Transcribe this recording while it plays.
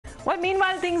Well,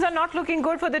 meanwhile, things are not looking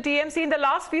good for the TMC in the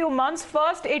last few months.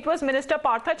 First, it was Minister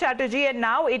Partha Chatterjee, and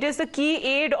now it is the key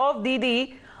aide of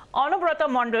Didi, Anubrata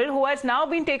Mondal, who has now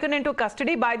been taken into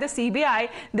custody by the CBI.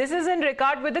 This is in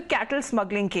regard with the cattle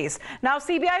smuggling case. Now,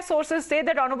 CBI sources say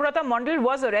that Anubrata Mondal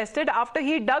was arrested after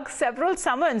he dug several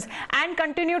summons and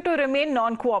continued to remain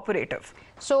non-cooperative.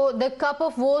 So the cup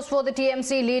of woes for the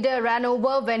TMC leader ran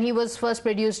over when he was first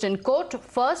produced in court.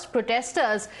 First,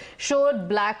 protesters showed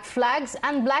black flags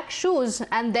and black shoes,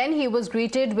 and then he was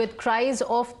greeted with cries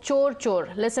of Chor Chor.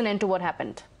 Listen into what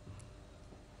happened.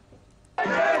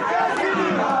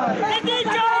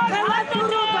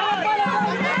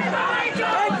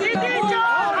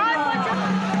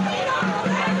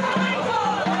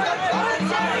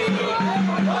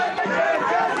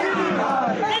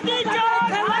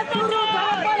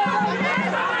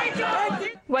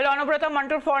 Well, Anubrata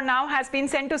Mondal for now has been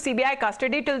sent to CBI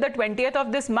custody till the 20th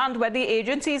of this month, where the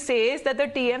agency says that the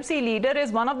TMC leader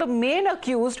is one of the main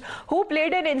accused who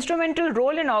played an instrumental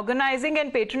role in organizing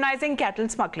and patronizing cattle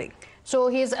smuggling. So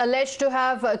he is alleged to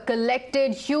have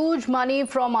collected huge money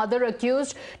from other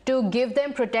accused to give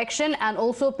them protection and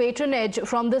also patronage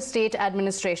from the state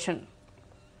administration.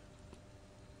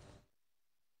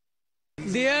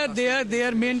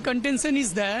 Their main contention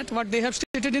is that what they have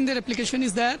stated in their application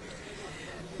is that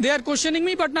they are questioning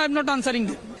me, but I am not answering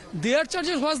them. Their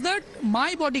charges was that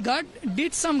my bodyguard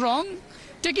did some wrong,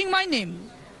 taking my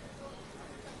name.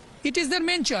 It is their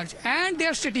main charge, and they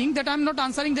are stating that I am not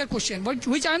answering their question,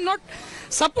 which I am not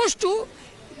supposed to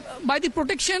by the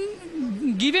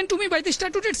protection given to me by the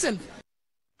statute itself.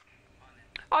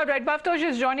 All right, Bhavtosh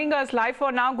is joining us live for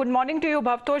now. Good morning to you,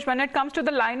 Bhavtosh. When it comes to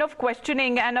the line of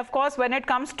questioning, and of course when it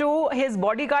comes to his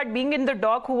bodyguard being in the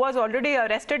dock who was already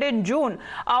arrested in June,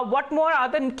 what more are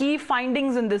the key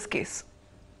findings in this case?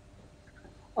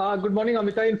 Good morning,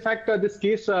 Amita. In fact, this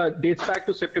case dates back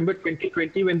to September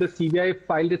 2020 when the CBI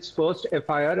filed its first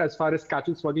FIR as far as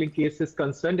cattle smuggling case is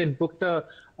concerned and booked a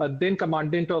then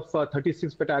commandant of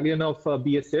 36th Battalion of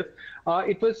BSF.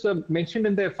 It was mentioned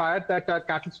in the FIR that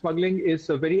cattle smuggling is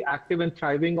very active and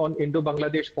thriving on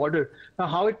Indo-Bangladesh border. Now,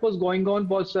 how it was going on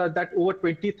was that over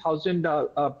 20,000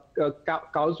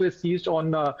 cows were seized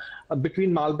on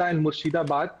between Malda and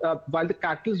Murshidabad. While the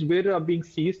cattle were being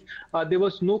seized, there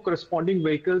was no corresponding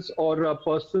vehicles or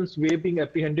persons were being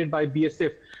apprehended by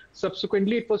BSF.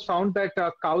 Subsequently, it was found that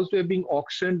cows were being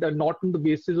auctioned not on the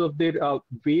basis of their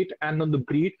weight and on the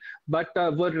breed, but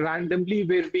were randomly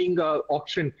being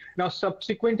auctioned. Now,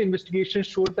 subsequent investigations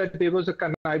showed that there was a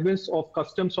connivance of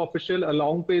customs official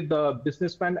along with the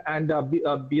businessman and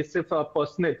BSF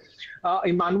personnel.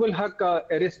 Emmanuel Haq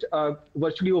arrest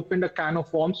virtually opened a can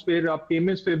of worms where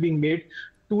payments were being made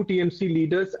to TMC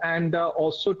leaders and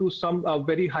also to some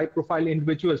very high-profile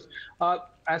individuals.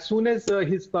 As soon as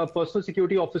his personal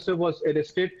security officer was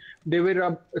arrested, there were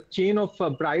a chain of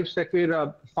bribes that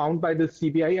were found by the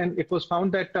CBI, and it was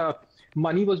found that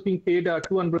money was being paid to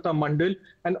Anubrata Mondal,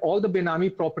 and all the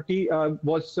Benami property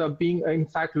was being, in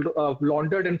fact,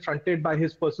 laundered and fronted by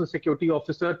his personal security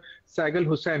officer, Sagal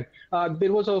Hussain.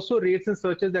 There was also raids and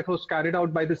searches that was carried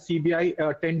out by the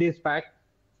CBI 10 days back,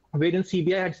 wherein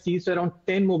CBI had seized around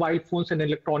 10 mobile phones and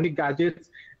electronic gadgets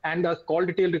and call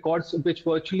detail records, which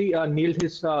virtually nailed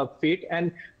his fate.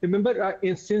 And remember,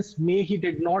 since May, he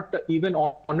did not even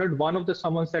honored one of the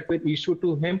summons that were issued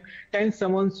to him. 10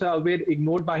 summons were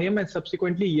ignored by him, and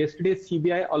subsequently yesterday,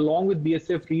 CBI, along with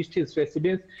BSF, reached his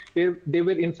residence. They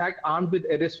were in fact armed with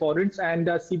arrest warrants, and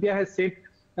CBI has said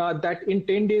that in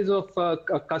 10 days of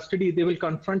custody, they will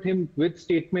confront him with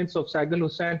statements of Sagal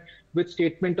Hussain, with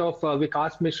statement of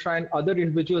Vikas Mishra and other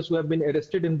individuals who have been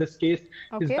arrested in this case.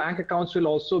 Okay. His bank accounts will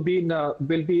also be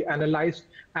analyzed,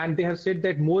 and they have said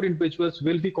that more individuals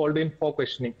will be called in for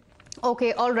questioning.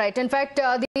 Okay, all right. In fact,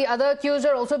 the other accused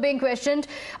are also being questioned.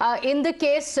 In the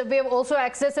case, we have also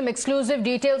accessed some exclusive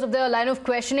details of the line of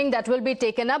questioning that will be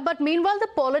taken up. But meanwhile, the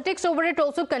politics over it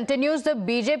also continues. The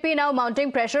BJP now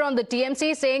mounting pressure on the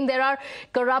TMC, saying there are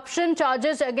corruption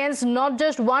charges against not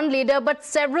just one leader, but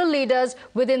several leaders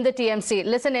within the TMC.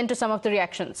 Listen into some of the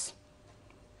reactions.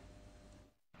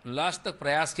 Last तक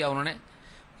प्रयास किया उन्होंने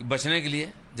बचने के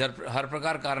लिए, हर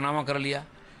प्रकार कारनामा कर लिया,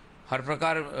 हर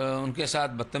प्रकार उनके साथ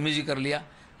बदतमीजी कर लिया,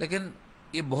 लेकिन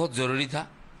ये बहुत ज़रूरी था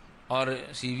और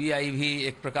सीबीआई भी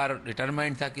एक प्रकार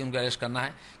डिटरमाइंड था कि उनको अरेस्ट करना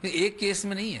है। एक केस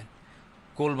में नहीं है,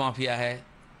 कोल माफिया है,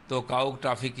 तो काउ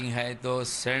ट्रैफिकिंग है, तो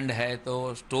सैंड है,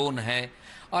 तो स्टोन है,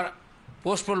 और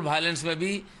पोस्टल वायलेंस में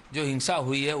भी जो हिंसा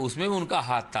हुई है उसमें भी उनका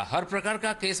हाथ था। हर प्रकार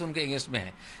का केस उनके अगेंस्ट में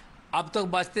है। अब तक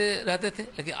बचते रहते थे,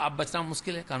 लेकिन अब बचना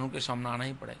मुश्किल है, कानून के सामने आना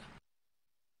ही पड़ेगा।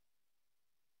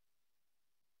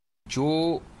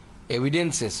 जो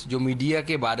एविडेंसेस जो मीडिया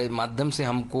के बारे माध्यम से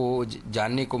हमको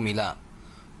जानने को मिला,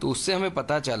 तो उससे हमें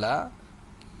पता चला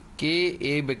कि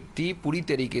ये व्यक्ति पूरी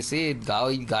तरीके से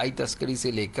गाय तस्करी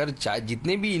से लेकर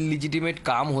जितने भी इलिजिटिमेट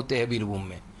काम होते हैं बीरभूम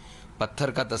में,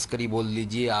 पत्थर का तस्करी बोल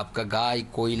लीजिए, आपका गाय,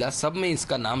 कोयला, सब में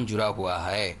इसका नाम जुड़ा हुआ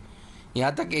है।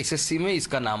 यहाँ तक एसएससी में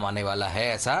इसका नाम आने वाला है,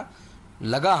 ऐसा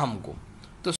लगा हमको।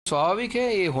 तो स्वाभाविक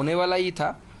है ये होने वाला ही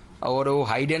था। और वो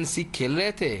हाइड एंड सीक खेल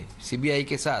रहे थे सीबीआई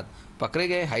के साथ, पकड़े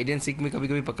गए। हाइड एंड सीक में कभी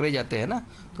कभी पकड़े जाते हैं ना,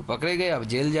 तो पकड़े गए। अब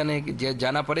जेल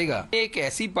जाना पड़ेगा। एक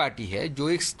ऐसी पार्टी है जो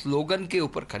एक स्लोगन के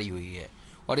ऊपर खड़ी हुई है,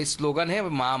 और इस स्लोगन है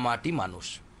माँ माटी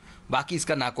मानुष। बाकी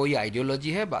इसका ना कोई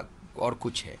आइडियोलॉजी है और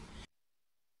कुछ है।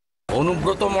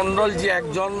 অনুব্রত মণ্ডল যে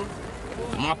একজন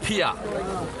মাফিয়া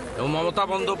এবং মমতা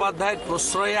বন্দ্যোপাধ্যায়ের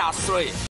প্রশ্রয়ে আশ্রয়ে